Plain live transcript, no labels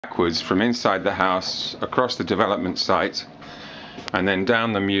Backwards from inside the house, across the development site, and then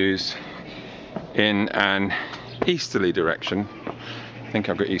down the Mews in an easterly direction. I think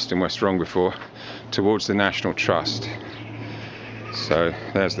I've got east and west wrong before, towards the National Trust. So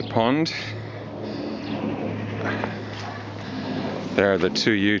there's the pond. There are the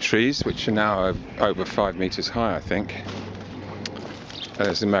two yew trees, which are now over 5 meters high, I think.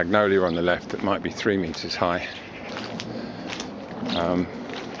 There's the magnolia on the left that might be 3 meters high.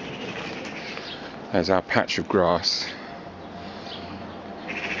 There's our patch of grass.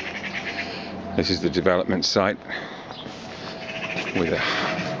 This is the development site with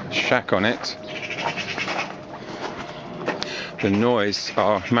a shack on it. The noise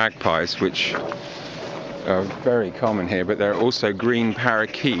are magpies, which are very common here, but there are also green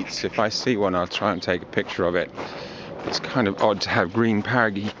parakeets. If I see one, I'll try and take a picture of it. It's kind of odd to have green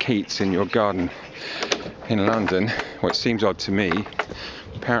parakeets in your garden in London. Well, it seems odd to me.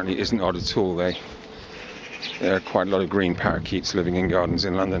 Apparently it isn't odd at all. There are quite a lot of green parakeets living in gardens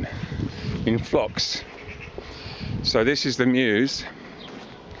in London in flocks. So this is the Mews.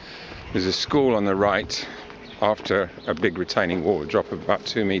 There's a school on the right after a big retaining wall, a drop of about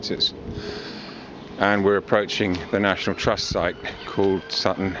 2 meters. And we're approaching the National Trust site called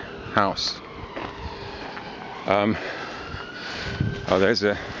Sutton House. There's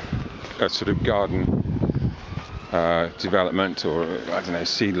a sort of garden development, or I don't know,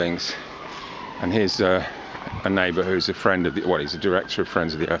 seedlings. And here's a neighbour who's a friend of he's a director of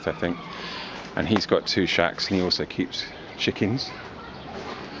Friends of the Earth, I think. And he's got 2 shacks, and he also keeps chickens.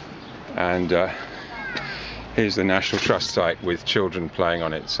 And here's the National Trust site with children playing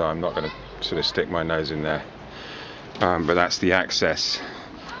on it, so I'm not going to sort of stick my nose in there. But that's the access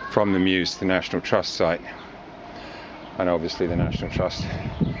from the Mews to the National Trust site. And obviously the National Trust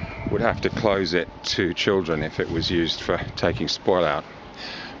would have to close it to children if it was used for taking spoil out.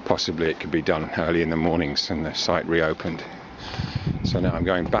 Possibly it could be done early in the mornings and the site reopened. So now I'm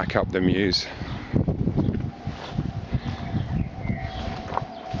going back up the Mews.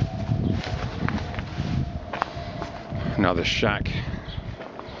 Another shack.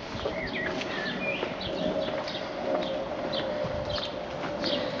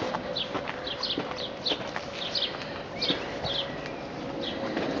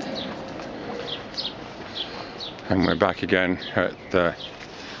 And we're back again at the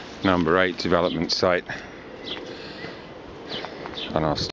number 8 development site. And I'll